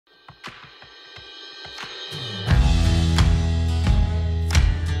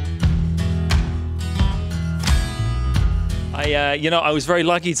You know, I was very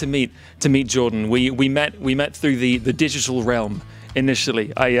lucky to meet Jordan. We met through the digital realm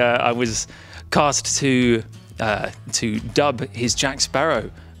initially. I was cast to dub his Jack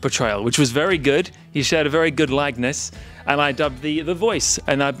Sparrow portrayal, which was very good. He shared a very good likeness, and I dubbed the voice.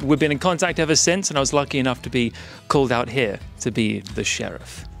 And we've been in contact ever since. And I was lucky enough to be called out here to be the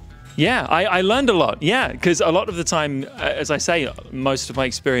sheriff. Yeah, I learned a lot. Yeah, because a lot of the time, as I say, most of my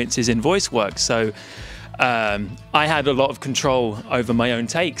experience is in voice work. So I had a lot of control over my own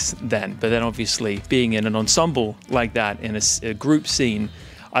takes then. But then obviously being in an ensemble like that, in a group scene,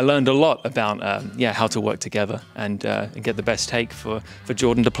 I learned a lot about how to work together and get the best take for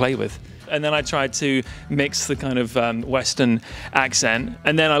Jordan to play with. And then I tried to mix the kind of Western accent.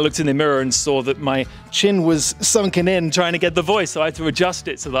 And then I looked in the mirror and saw that my chin was sunken in trying to get the voice. So I had to adjust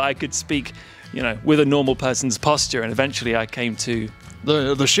it so that I could speak, you know, with a normal person's posture. And eventually I came to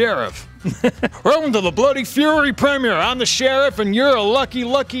the sheriff. Welcome to the Bloody Fury premiere. I'm the sheriff and you're a lucky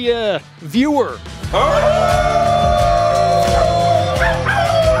viewer.